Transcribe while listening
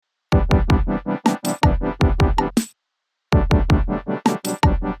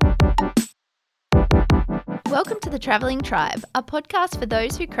The Travelling Tribe, a podcast for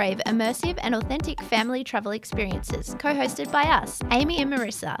those who crave immersive and authentic family travel experiences, co-hosted by us, Amy and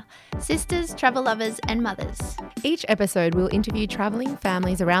Marissa, sisters, travel lovers and mothers. Each episode will interview travelling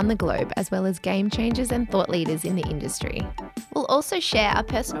families around the globe, as well as game changers and thought leaders in the industry. We'll also share our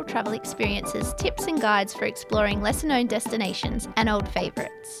personal travel experiences, tips and guides for exploring lesser-known destinations and old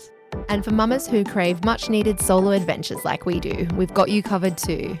favourites. And for mamas who crave much-needed solo adventures like we do, we've got you covered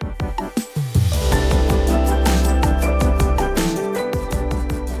too.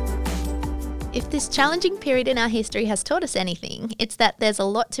 If this challenging period in our history has taught us anything, it's that there's a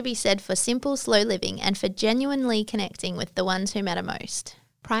lot to be said for simple, slow living and for genuinely connecting with the ones who matter most.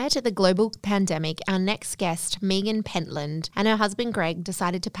 Prior to the global pandemic, our next guest, Megan Pentland, and her husband Greg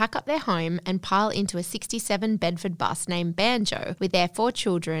decided to pack up their home and pile into a 67 Bedford bus named Banjo with their 4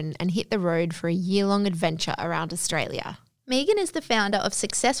 children and hit the road for a year-long adventure around Australia. Megan is the founder of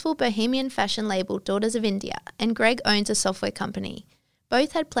successful bohemian fashion label Daughters of India, and Greg owns a software company.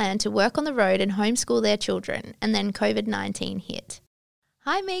 Both had planned to work on the road and homeschool their children, and then COVID-19 hit.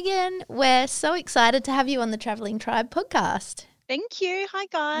 Hi Megan, we're so excited to have you on the Travelling Tribe podcast. Thank you. Hi,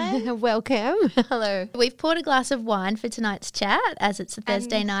 guys. Welcome. Hello. We've poured a glass of wine for tonight's chat as it's a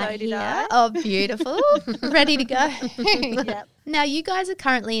Thursday night so did here. I. Oh, beautiful. Ready to go. Yep. Now, you guys are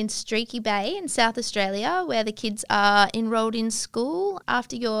currently in Streaky Bay in South Australia where the kids are enrolled in school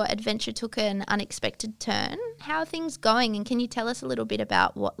after your adventure took an unexpected turn. How are things going, and can you tell us a little bit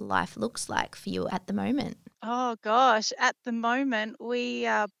about what life looks like for you at the moment? Oh, gosh. At the moment, we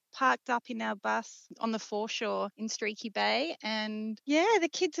are parked up in our bus on the foreshore in Streaky Bay. And yeah, the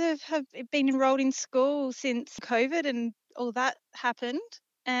kids have been enrolled in school since COVID and all that happened.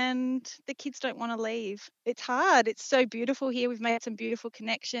 And the kids don't want to leave. It's hard. It's so beautiful here. We've made some beautiful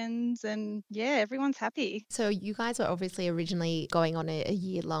connections and yeah, everyone's happy. So you guys were obviously originally going on a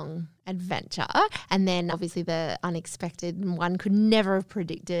year-long adventure, and then obviously the unexpected one could never have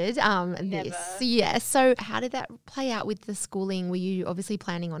predicted this. Yes. So how did that play out with the schooling? Were you obviously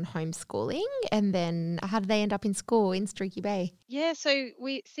planning on homeschooling, and then how did they end up in school in Streaky Bay? Yeah, so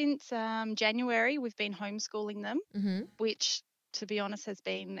since January, we've been homeschooling them, which to be honest, has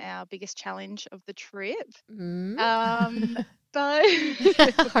been our biggest challenge of the trip. But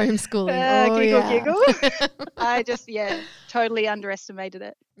homeschooling. Giggle. I just, totally underestimated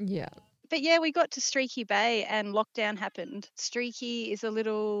it. Yeah. But yeah, we got to Streaky Bay and lockdown happened. Streaky is a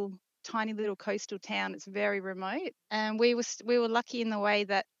tiny little coastal town. It's very remote. And we were lucky in the way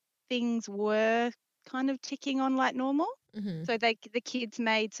that things were kind of ticking on like normal. So the kids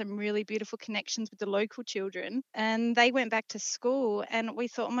made some really beautiful connections with the local children, and they went back to school, and we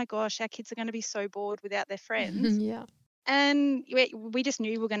thought, oh my gosh, our kids are going to be so bored without their friends. Yeah. And we just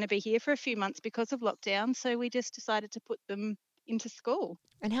knew we were going to be here for a few months because of lockdown, so we just decided to put them into school.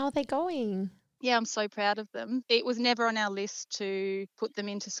 And how are they going? Yeah, I'm so proud of them. It was never on our list to put them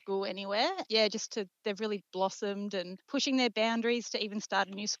into school anywhere. Yeah, they've really blossomed and pushing their boundaries to even start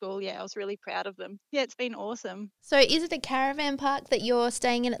a new school. Yeah, I was really proud of them. Yeah, it's been awesome. So is it a caravan park that you're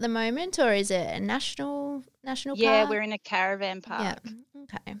staying in at the moment, or is it a national park? Yeah, we're in a caravan park. Yeah,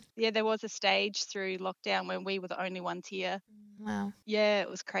 okay. Yeah, there was a stage through lockdown when we were the only ones here. Wow. Yeah,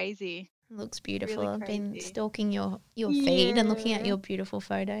 it was crazy. It looks beautiful. Really I've been crazy. stalking your feed and looking at your beautiful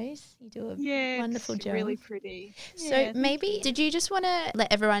photos. You do a wonderful job. Really pretty. So maybe, did you just want to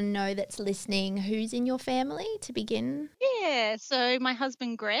let everyone know that's listening who's in your family to begin? Yeah, so my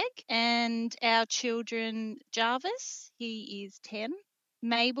husband Greg and our children Jarvis, he is 10,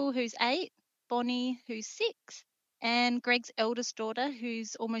 Mabel, who's 8, Bonnie, who's 6, and Greg's eldest daughter,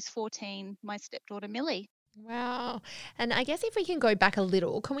 who's almost 14, my stepdaughter Millie. Wow. And I guess if we can go back a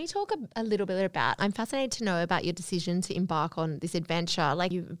little, can we talk a little bit about, I'm fascinated to know about your decision to embark on this adventure.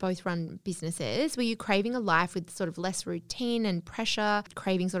 Like, you both run businesses. Were you craving a life with sort of less routine and pressure,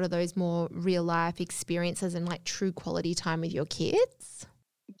 craving sort of those more real life experiences and like true quality time with your kids?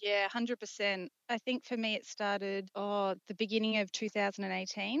 Yeah, 100%. I think for me it started the beginning of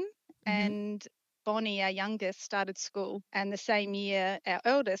 2018 and Bonnie, our youngest, started school, and the same year our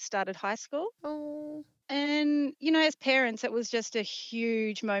eldest started high school. Oh. And, as parents, it was just a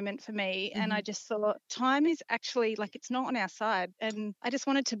huge moment for me. And I just thought time is actually it's not on our side. And I just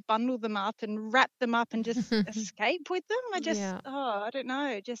wanted to bundle them up and wrap them up and just escape with them. I don't know.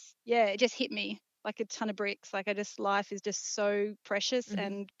 It just hit me like a ton of bricks. Life is just so precious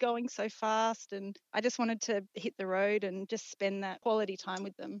and going so fast. And I just wanted to hit the road and just spend that quality time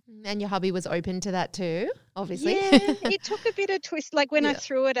with them. And your hubby was open to that too, obviously. Yeah, it took a bit of twist. Like when I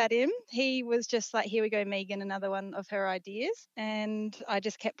threw it at him, he was just like, here we go, Megan, another one of her ideas. And I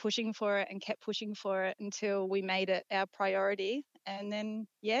just kept pushing for it until we made it our priority. And then,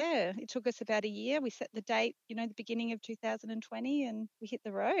 yeah, it took us about a year. We set the date, the beginning of 2020, and we hit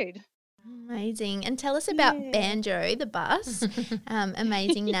the road. Amazing. And tell us about Banjo, the bus.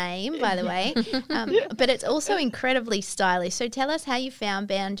 Amazing name, by the way. But it's also incredibly stylish. So tell us how you found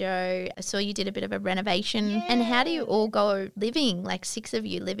Banjo. I saw you did a bit of a renovation. And how do you all go living, like 6 of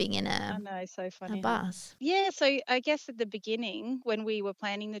you living in I know, so funny. a bus? Yeah, so I guess at the beginning when we were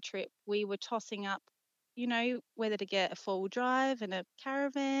planning the trip, we were tossing up, whether to get a 4-wheel drive and a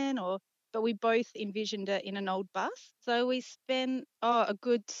caravan but we both envisioned it in an old bus. So we spent a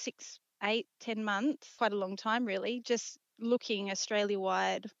good 6, 8, 10 months, quite a long time really, just looking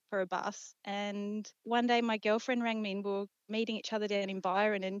Australia-wide for a bus. And one day my girlfriend rang me and we were meeting each other down in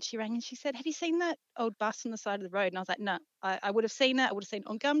Byron, and she rang and she said, "Have you seen that old bus on the side of the road?" And I was like, "No, I would have seen it. I would have seen it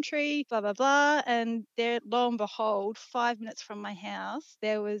on Gumtree, blah, blah, blah." And there, lo and behold, 5 minutes from my house,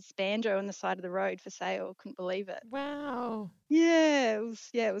 there was Banjo on the side of the road for sale. Couldn't believe it. Wow. Yeah,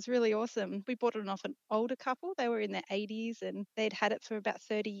 it was really awesome. We bought it off an older couple. They were in their 80s and they'd had it for about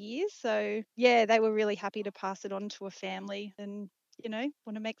 30 years. So, yeah, they were really happy to pass it on to a family and,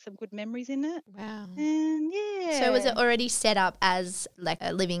 want to make some good memories in it. Wow. And yeah. So was it already set up as like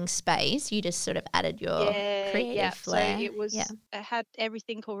a living space? You just sort of added your creative flair? So it had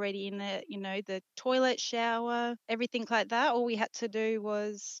everything already in it, the toilet, shower, everything like that. All we had to do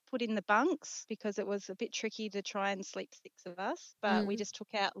was put in the bunks because it was a bit tricky to try and sleep 6 of us. But we just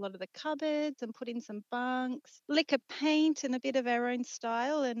took out a lot of the cupboards and put in some bunks, lick of paint and a bit of our own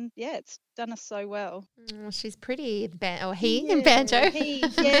style. And yeah, it's done us so well. She's pretty, in Banjo. He.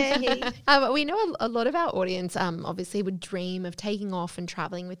 We know a lot of our audience obviously would dream of taking off and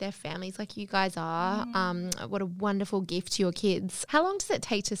traveling with their families like you guys are. What a wonderful gift to your kids. How long does it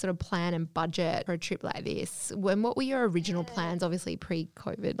take to sort of plan and budget for a trip like this? What were your original plans, obviously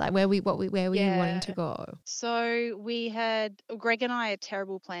pre-COVID? Like where were you wanting to go? So Greg and I are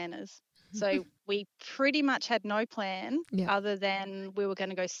terrible planners. So we pretty much had no plan other than we were going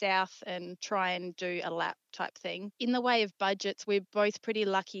to go south and try and do a lap type thing. In the way of budgets, we're both pretty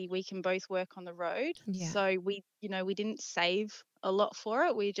lucky we can both work on the road. Yeah. So we didn't save a lot for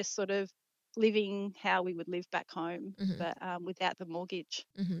it. We just sort of living how we would live back home, but without the mortgage,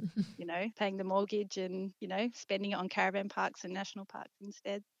 paying the mortgage and, spending it on caravan parks and national parks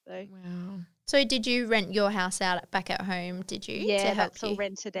instead. So. Wow. So did you rent your house out back at home, did you? Yeah, that's all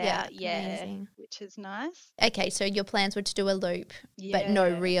rented out, amazing. Which is nice. Okay, so your plans were to do a loop, but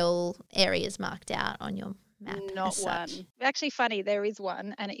no real areas marked out on your map. Not one. Actually, funny, there is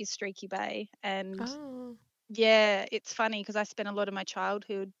one, and it is Streaky Bay. And it's funny because I spent a lot of my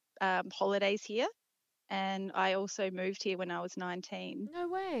childhood holidays here. And I also moved here when I was 19. No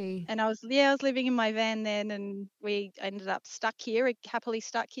way. And I was living in my van then, and we ended up happily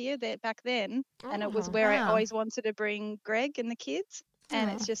stuck here back then. And it was where I always wanted to bring Greg and the kids. And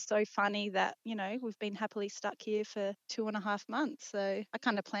it's just so funny that, we've been happily stuck here for 2.5 months. So I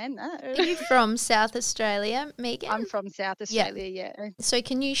kind of planned that. Are you from South Australia, Megan? I'm from South Australia, yeah. So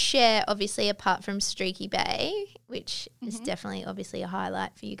can you share, obviously, apart from Streaky Bay, which is definitely obviously a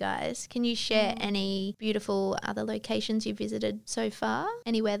highlight for you guys, can you share any beautiful other locations you visited so far?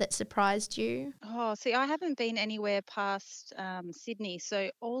 Anywhere that surprised you? Oh, see, I haven't been anywhere past Sydney.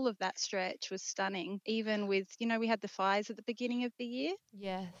 So all of that stretch was stunning. Even with, we had the fires at the beginning of the year.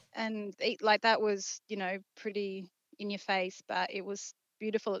 Yes. And that was, pretty in your face, but it was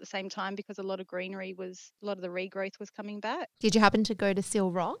beautiful at the same time because a lot of the regrowth was coming back. Did you happen to go to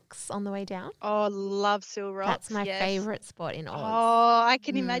Seal Rocks on the way down? Oh, love Seal Rocks. That's my favourite spot in Oz. Oh, I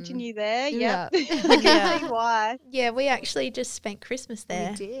can imagine you there. Yep. I can see why. Yeah, we actually just spent Christmas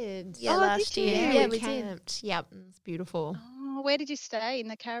there. We did. Yeah, last year. Yeah, we camped. Yep, it's beautiful. Oh, where did you stay? In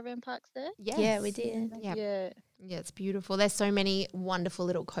the caravan parks there? Yes. Yeah, we did. Yep. Yeah. Yeah, it's beautiful. There's so many wonderful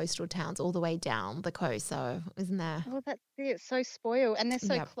little coastal towns all the way down the coast, so isn't there? Well, that's it. It's so spoiled and they're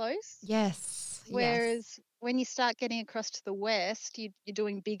so close. Yes. Whereas when you start getting across to the west, you're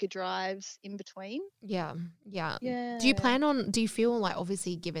doing bigger drives in between. Yeah. Yeah. Do you feel like,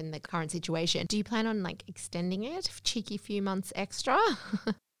 obviously given the current situation, do you plan on like extending it, cheeky few months extra?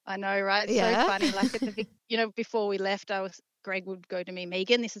 I know, right? It's so funny. Like at the, before we left, Greg would go to me,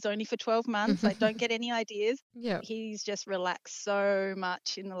 "Megan, this is only for 12 months. Like, don't get any ideas." Yeah. He's just relaxed so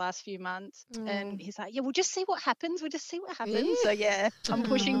much in the last few months. And he's like, "Yeah, we'll just see what happens. We'll just see what happens." So, yeah, I'm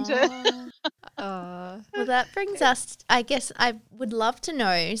pushing to. Well, that brings us, I guess I would love to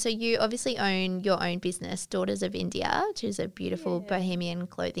know. So you obviously own your own business, Daughters of India, which is a beautiful bohemian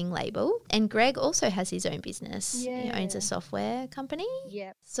clothing label. And Greg also has his own business. He owns a software company.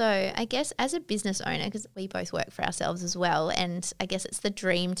 Yep. So I guess as a business owner, because we both work for ourselves as well, and I guess it's the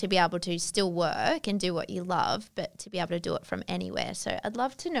dream to be able to still work and do what you love, but to be able to do it from anywhere. So I'd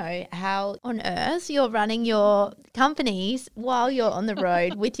love to know how on earth you're running your companies while you're on the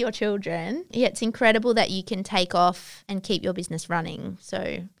road with your children. Yeah, it's incredible that you can take off and keep your business running.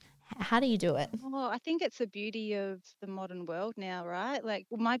 So how do you do it? Well, I think it's the beauty of the modern world now, right? Like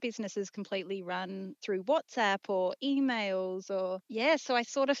my business is completely run through WhatsApp or emails so I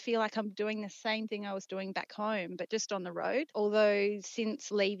sort of feel like I'm doing the same thing I was doing back home, but just on the road. Although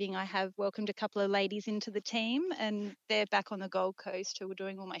since leaving, I have welcomed a couple of ladies into the team and they're back on the Gold Coast who are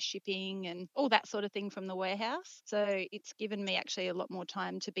doing all my shipping and all that sort of thing from the warehouse. So it's given me actually a lot more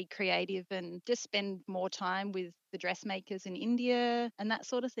time to be creative and just spend more time with the dressmakers in India and that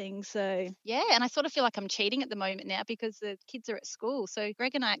sort of thing. So yeah, and I sort of feel like I'm cheating at the moment now because the kids are at school. So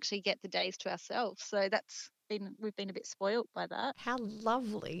Greg and I actually get the days to ourselves. So we've been a bit spoilt by that. How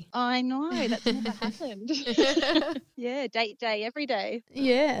lovely. I know, that's never happened. Yeah, date day every day.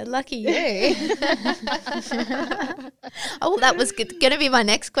 Yeah, lucky you. Oh, well, that was going to be my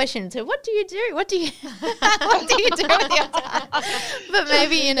next question. So what do you do? What do you do with your time? But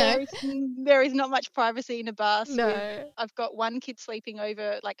maybe, There is not much privacy in a bus. No. I've got one kid sleeping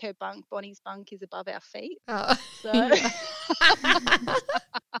over, like her bunk, Bonnie's bunk is above our feet. Oh. So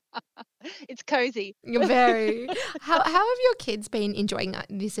it's cozy. You're very. How have your kids been enjoying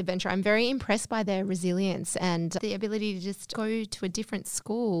this adventure? I'm very impressed by their resilience and the ability to just go to a different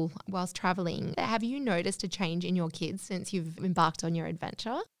school whilst traveling. Have you noticed a change in your kids since you've embarked on your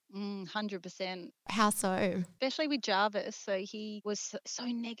adventure? 100%. How so? Especially with Jarvis. So he was so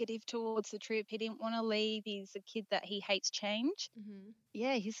negative towards the trip. He didn't want to leave. He's a kid that he hates change. Mm-hmm.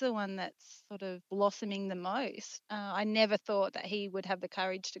 Yeah, he's the one that's sort of blossoming the most. I never thought that he would have the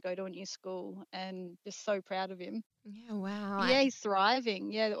courage to go to a new school, and just so proud of him. Yeah, wow. Yeah, he's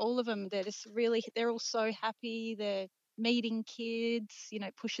thriving. Yeah, all of them, they're all so happy. They're meeting kids,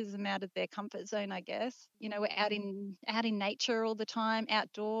 pushes them out of their comfort zone, I guess. We're out in nature all the time,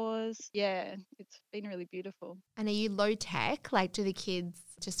 outdoors. Yeah, it's been really beautiful. And are you low tech? Like, do the kids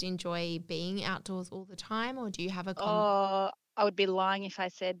just enjoy being outdoors all the time, or do you have I would be lying if I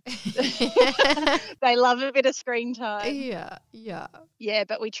said they love a bit of screen time. Yeah. Yeah,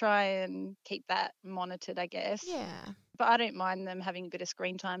 but we try and keep that monitored, I guess. Yeah. But I don't mind them having a bit of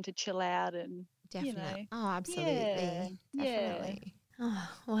screen time to chill out and definitely. Oh, absolutely. Yeah. Definitely. Oh,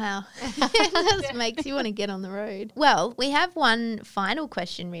 wow. It just makes you want to get on the road. Well, we have one final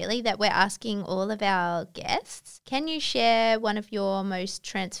question really that we're asking all of our guests. Can you share one of your most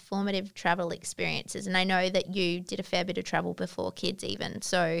transformative travel experiences? And I know that you did a fair bit of travel before kids even.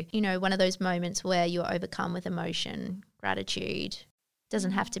 So, one of those moments where you're overcome with emotion, gratitude.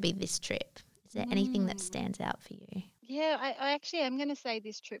 Doesn't have to be this trip. Is there anything that stands out for you? Yeah, I actually am going to say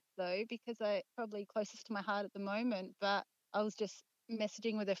this trip though, because it's probably closest to my heart at the moment, but I was just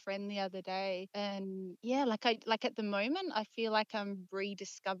messaging with a friend the other day, and yeah, like at the moment I feel like I'm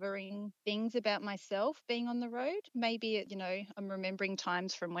rediscovering things about myself being on the road. Maybe I'm remembering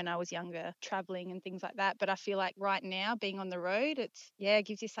times from when I was younger traveling and things like that, but I feel like right now being on the road, it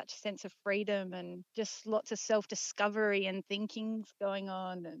gives you such a sense of freedom and just lots of self-discovery and thinking's going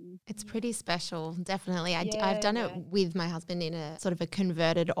on, and it's pretty special. Definitely. I've done it with my husband in a sort of a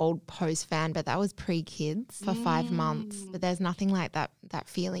converted old post van, but that was pre-kids for 5 months, but there's nothing like that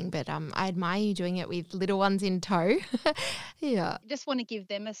feeling. But I admire you doing it with little ones in tow. Yeah. Just want to give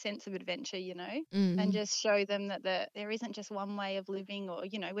them a sense of adventure, and just show them that there isn't just one way of living, or we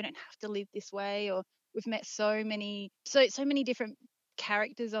don't have to live this way. Or we've met so many different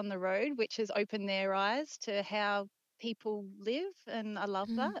characters on the road, which has opened their eyes to how people live, and I love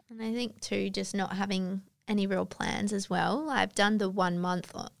that. And I think too, just not having any real plans as well. I've done the 1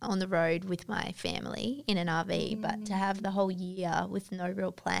 month on the road with my family in an RV, but to have the whole year with no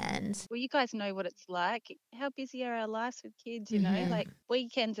real plans. Well, you guys know what it's like. How busy are our lives with kids, like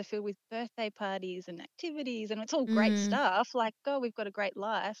weekends are filled with birthday parties and activities, and it's all great stuff. Like, we've got a great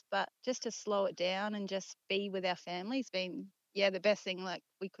life, but just to slow it down and just be with our family's been the best thing like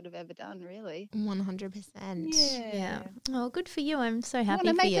we could have ever done, really. 100%. Yeah. Oh, good for you. I'm so happy for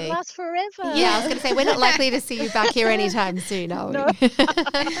you. Make it last forever. Yeah, I was going to say, we're not likely to see you back here anytime soon, are we? No.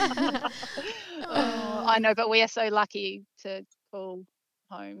 I know, but we are so lucky to call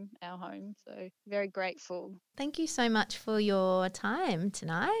home our home, so very grateful. Thank you so much for your time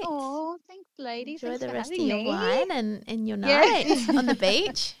tonight. Oh, thanks ladies. Enjoy Thanks the for rest of having your me. wine and your night on the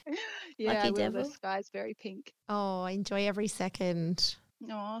beach. Yeah, Lucky I will. devil. The sky's very pink. Oh, enjoy every second.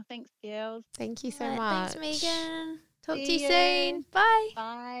 Oh, thanks, girls. Thank you so Right, much. thanks, Megan. Talk to you See ya. soon. Bye.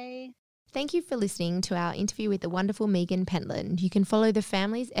 Bye. Thank you for listening to our interview with the wonderful Megan Pentland. You can follow the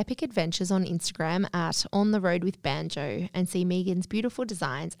family's epic adventures on Instagram at On the Road with Banjo and see Megan's beautiful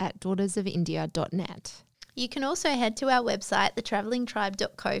designs at daughtersofindia.net. You can also head to our website,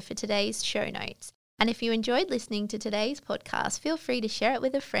 thetravelingtribe.co, for today's show notes. And if you enjoyed listening to today's podcast, feel free to share it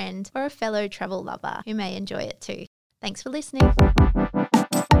with a friend or a fellow travel lover who may enjoy it too. Thanks for listening.